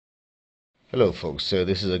Hello folks, so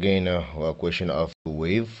this is again a question of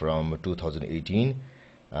wave from 2018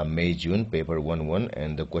 May-June paper 1-1,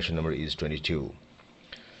 and the question number is 22.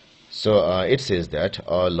 So it says that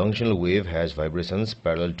a longitudinal wave has vibrations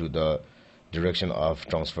parallel to the direction of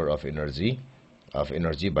transfer of energy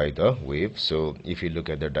by the wave. So if you look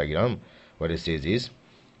at the diagram, what it says is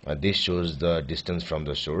this shows the distance from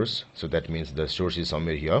the source. So that means the source is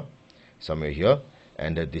somewhere here,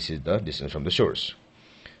 and this is the distance from the source.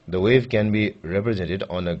 The wave can be represented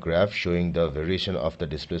on a graph showing the variation of the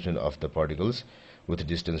displacement of the particles with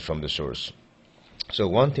distance from the source. So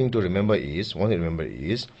one thing to remember is,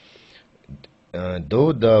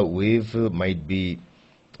 though the wave might be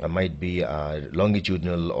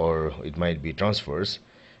longitudinal or it might be transverse,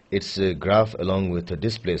 its graph along with the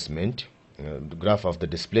displacement, the graph of the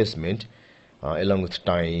displacement along with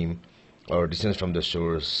time or distance from the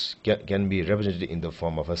source can be represented in the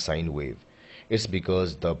form of a sine wave. It's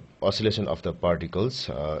because the oscillation of the particles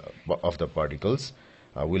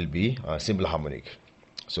will be simple harmonic.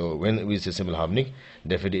 So when we say simple harmonic,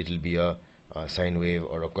 definitely it will be a sine wave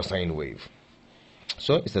or a cosine wave.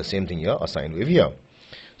 So it's the same thing here, a sine wave here.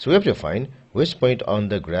 So we have to find which point on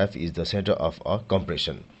the graph is the center of a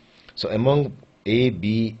compression. So among A,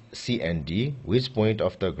 B, C and D, which point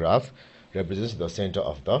of the graph represents the center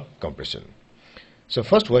of the compression? So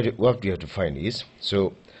first what we have to find is,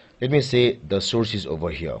 so let me say the source is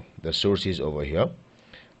over here,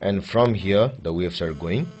 and from here the waves are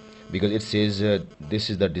going, because it says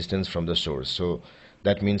this is the distance from the source, so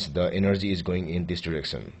that means the energy is going in this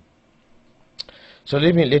direction. So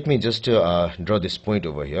let me just draw this point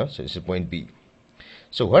over here. So this is point B.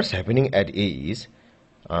 So what's happening at A is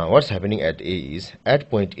at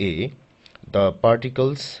point A the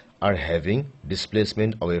particles are having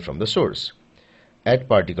displacement away from the source. At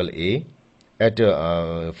particle A,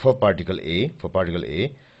 for particle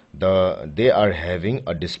A, they are having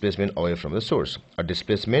a displacement away from the source, and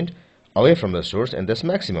that's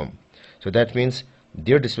maximum. So that means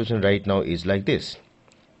their displacement right now is like this.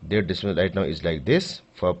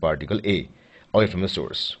 For particle A, away from the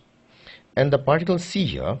source. And the particle C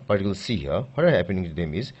here, what are happening to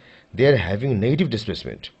them is they are having negative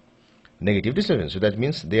displacement. So that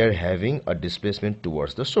means they are having a displacement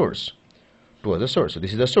towards the source. So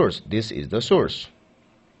this is the source.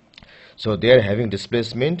 So they are having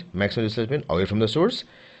displacement, maximum displacement away from the source.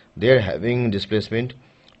 They are having displacement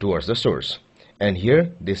towards the source. And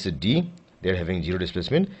here this D, they are having zero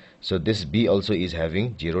displacement. So this B also is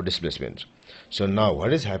having zero displacement. So now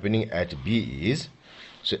what is happening at B is,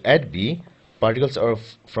 so at B particles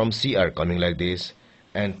from C are coming like this,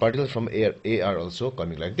 and particles from A are also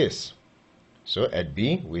coming like this. So at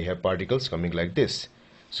B we have particles coming like this.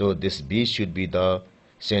 So this B should be the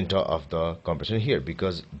center of the compression here,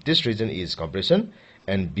 because this region is compression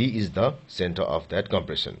and B is the center of that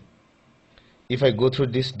compression. If I go through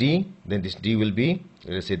this D, then this D will be,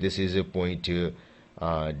 let us say this is a point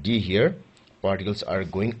D here, particles are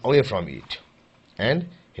going away from it, and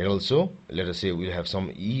here also let us say we'll have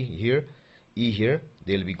some E here,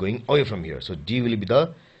 they will be going away from here. So D will be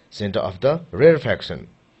the center of the rarefaction.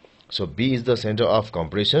 So B is the center of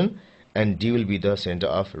compression and D will be the center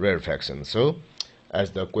of rarefaction. So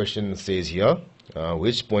as the question says here,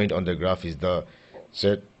 which point on the graph is the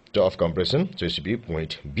center of compression? So it should be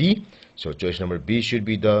point B. So choice number B should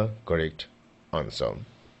be the correct answer.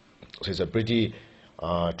 So it's a pretty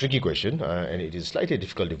tricky question, and it is slightly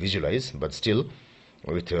difficult to visualize, but still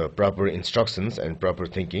with proper instructions and proper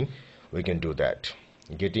thinking we can do that,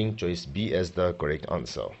 getting choice B as the correct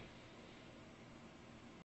answer.